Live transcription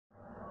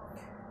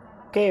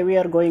Okay, we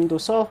are going to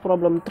solve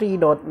problem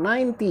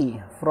 3.90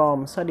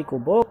 from Sadiku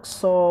book.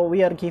 So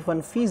we are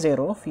given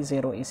V0.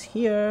 V0 is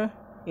here,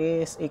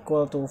 is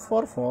equal to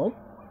 4 volt.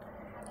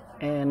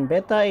 And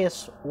beta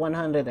is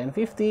 150,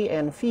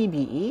 and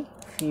VBE.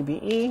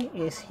 VBE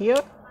is here.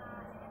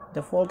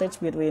 The voltage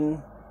between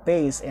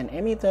base and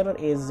emitter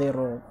is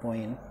 0.7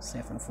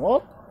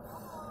 volt.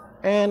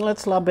 And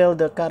let's label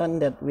the current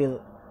that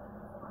will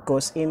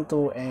goes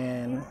into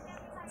and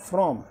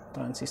from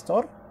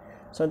transistor.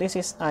 So this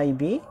is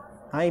IB.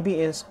 IB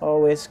is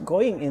always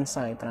going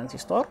inside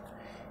transistor,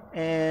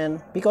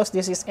 and because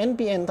this is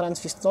NPN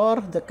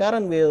transistor, the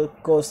current will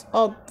goes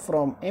out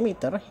from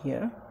emitter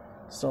here,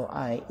 so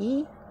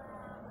IE,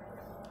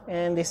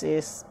 and this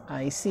is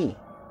IC.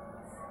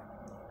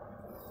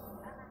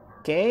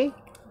 Okay,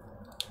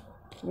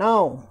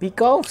 now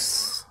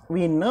because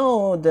we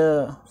know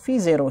the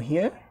V0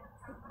 here,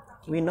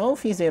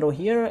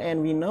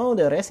 and we know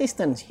the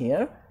resistance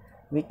here,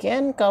 we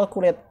can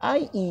calculate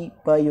IE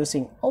by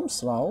using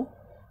Ohm's law.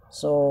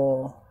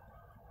 So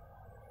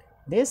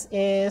this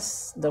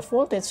is the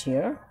voltage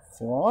here,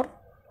 4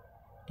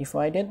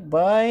 divided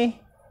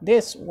by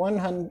this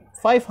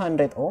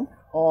 500 ohm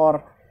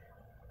or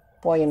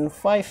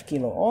 0.5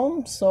 kilo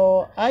ohm.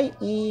 So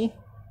IE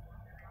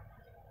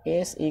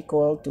is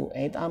equal to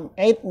 8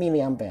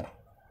 milliampere.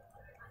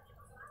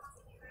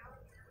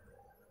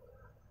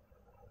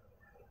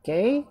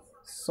 Okay,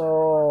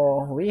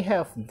 so we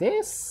have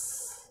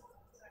this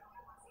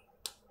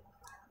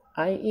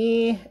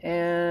IE,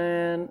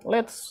 and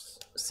let's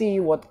see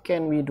what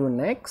can we do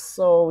next.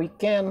 So we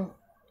can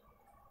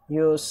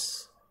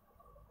use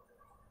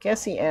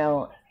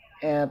KCL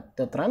at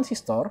the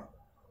transistor.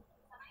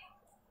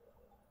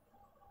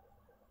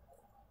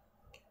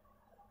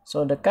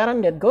 So the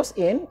current that goes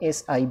in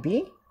is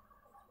IB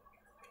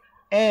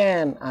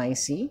and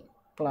IC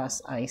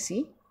plus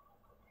IC,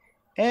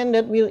 and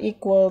that will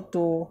equal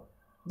to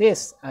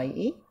this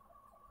IE,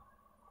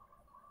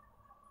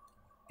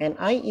 and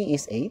IE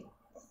is 8.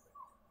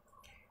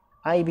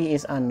 IB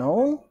is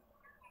unknown,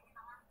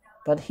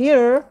 but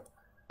here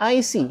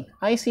IC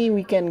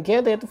we can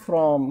get it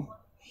from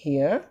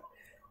here.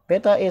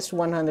 Beta is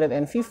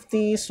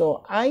 150,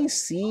 so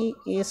IC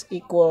is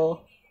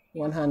equal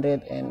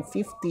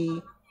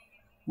 150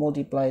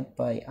 multiplied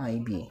by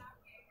IB.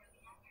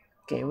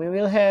 Okay, we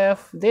will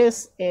have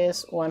this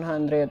is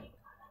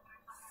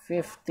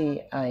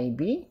 150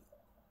 IB.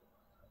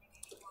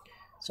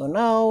 So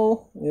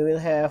now we will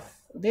have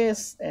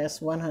this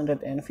as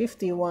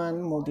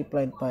 151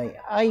 multiplied by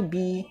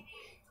IB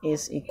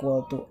is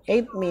equal to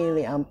 8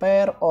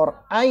 milliampere,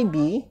 or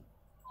IB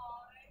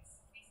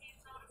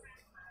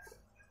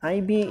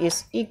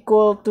is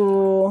equal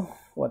to,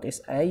 what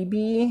is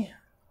IB?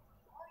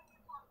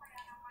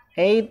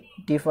 8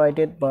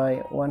 divided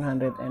by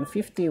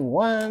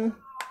 151.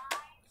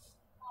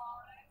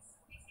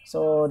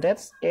 So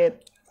that's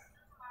it,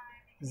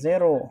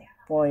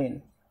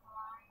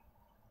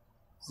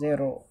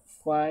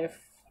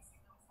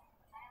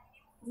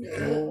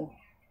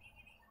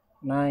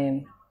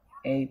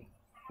 0.05298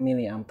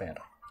 milliampere.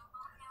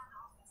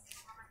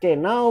 Okay,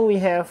 now we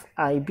have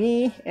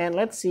IB, and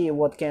let's see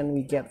what can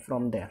we get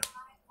from there.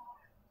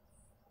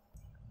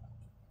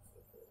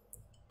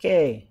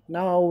 Okay,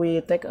 now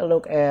we take a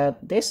look at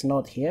this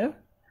node here.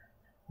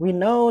 We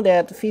know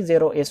that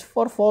V0 is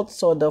 4 volts,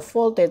 so the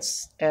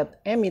voltage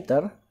at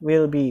emitter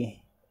will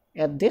be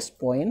at this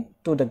point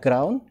to the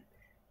ground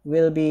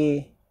will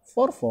be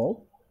 4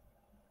 volt.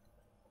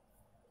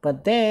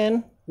 But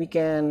then we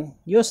can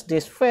use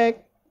this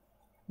fact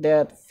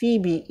that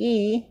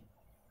VBE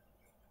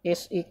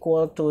is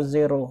equal to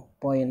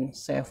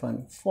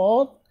 0.7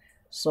 volt.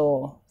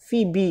 So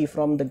VB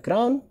from the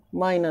ground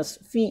minus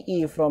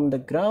VE from the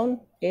ground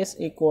is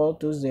equal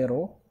to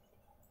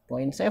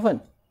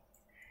 0.7.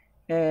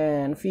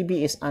 And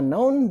VB is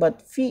unknown,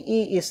 but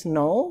VE is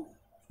known.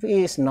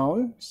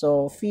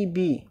 So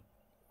VB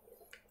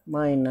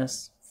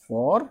minus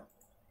 4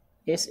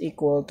 is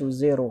equal to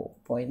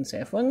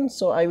 0.7.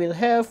 So I will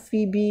have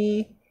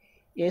VB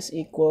is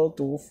equal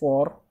to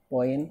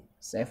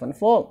 4.7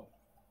 volt.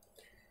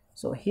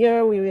 So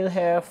here we will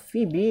have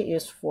VB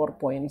is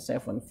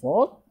 4.7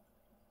 volt,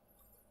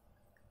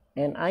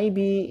 and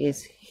IB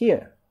is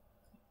here,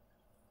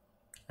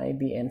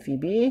 IB and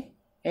VB,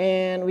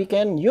 and we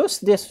can use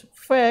this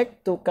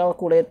fact to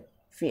calculate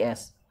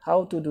Vs.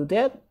 How to do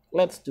that?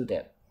 Let's do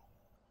that.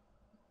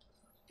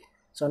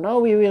 So now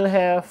we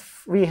have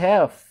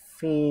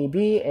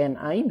VB and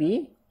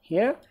IB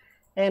here,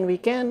 and we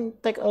can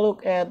take a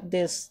look at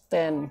this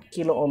 10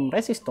 kilo ohm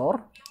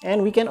resistor,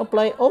 and we can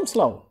apply Ohm's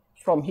law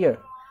from here.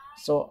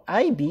 So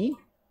IB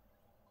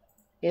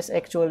is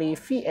actually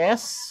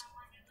Vs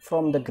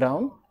from the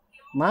ground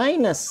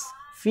minus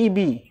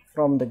VB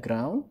from the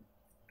ground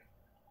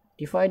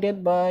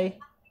divided by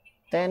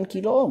 10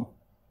 kilo ohm.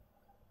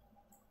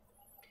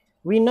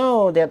 We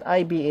know that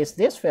IB is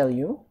this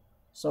value,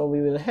 so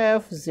we will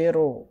have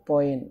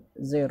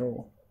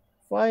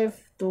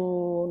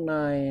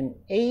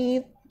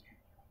 0.05298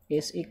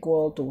 is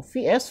equal to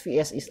Vs.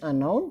 Vs is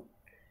unknown,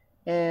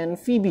 and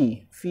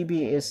VB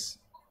is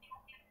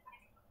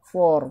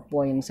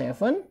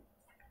 4.7,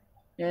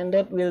 and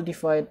that will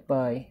divide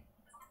by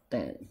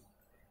 10.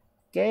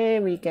 Okay,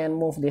 we can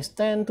move this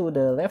 10 to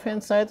the left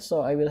hand side, so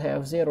I will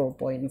have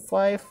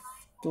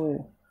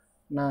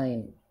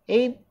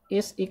 0.5298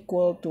 is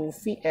equal to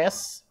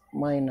Vs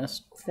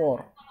minus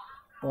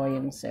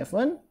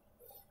 4.7.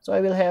 So I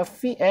will have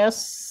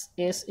Vs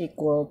is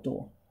equal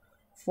to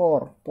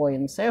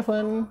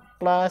 4.7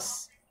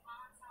 plus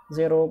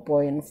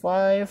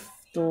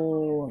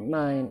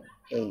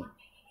 0.5298,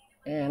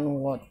 and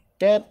what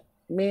that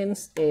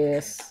means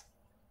is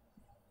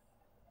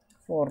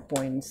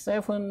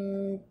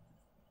 4.7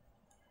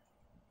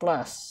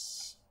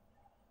 plus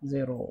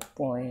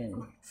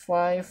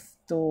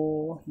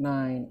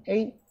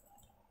 0.5298,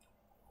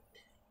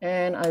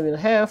 and I will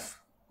have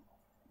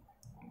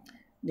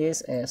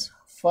this as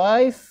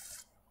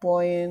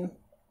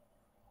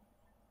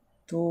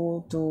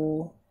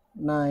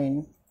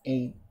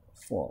 5.2298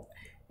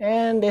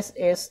 and this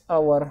is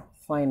our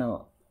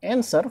final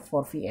answer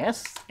for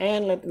Vs.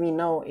 And let me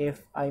know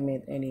if I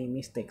made any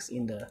mistakes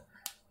in the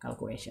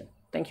calculation.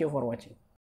 Thank you for watching.